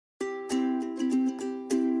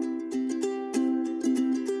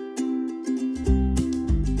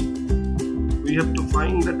we have to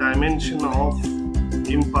find the dimension of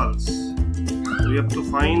impulse. We have to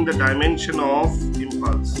find the dimension of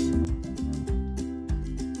impulse.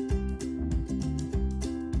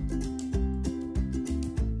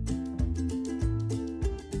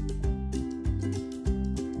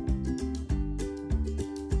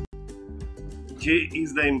 J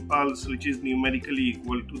is the impulse which is numerically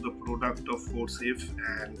equal to the product of force F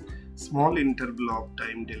and small interval of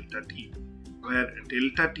time delta t, where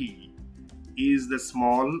delta t is the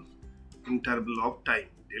small interval of time.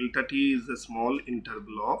 Delta t is the small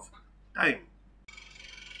interval of time.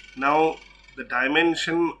 Now the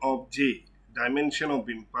dimension of J, dimension of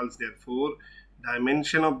impulse, therefore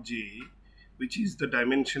dimension of J, which is the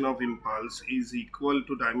dimension of impulse, is equal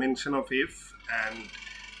to dimension of F and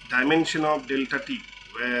dimension of delta t,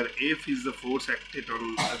 where F is the force acted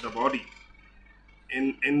on the body.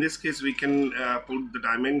 In this case, we can put the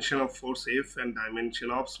dimension of force F and dimension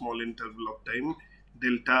of small interval of time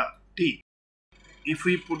delta t. If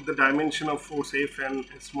we put the dimension of force F and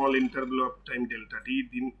small interval of time delta t,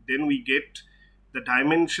 then we get the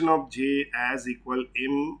dimension of J as equal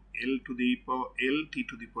m L to the power L t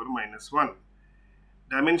to the power minus 1.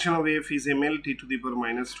 Dimension of F is ml t to the power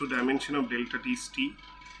minus 2. Dimension of delta t is t.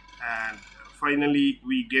 And finally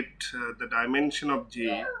we get the dimension of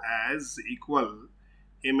J as equal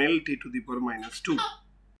ml t to the power minus 2.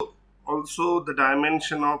 Also the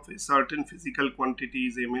dimension of a certain physical quantity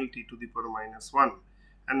is ml t to the power minus 1,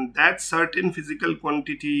 and that certain physical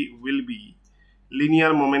quantity will be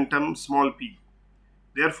linear momentum small p.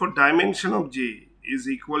 Therefore dimension of J is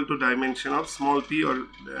equal to dimension of small p, or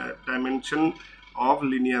dimension of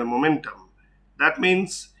linear momentum. That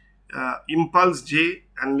means impulse J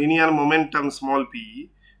and linear momentum small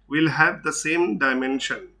p will have the same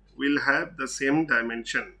dimension,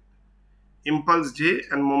 Impulse J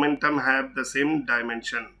and momentum have the same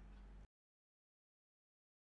dimension.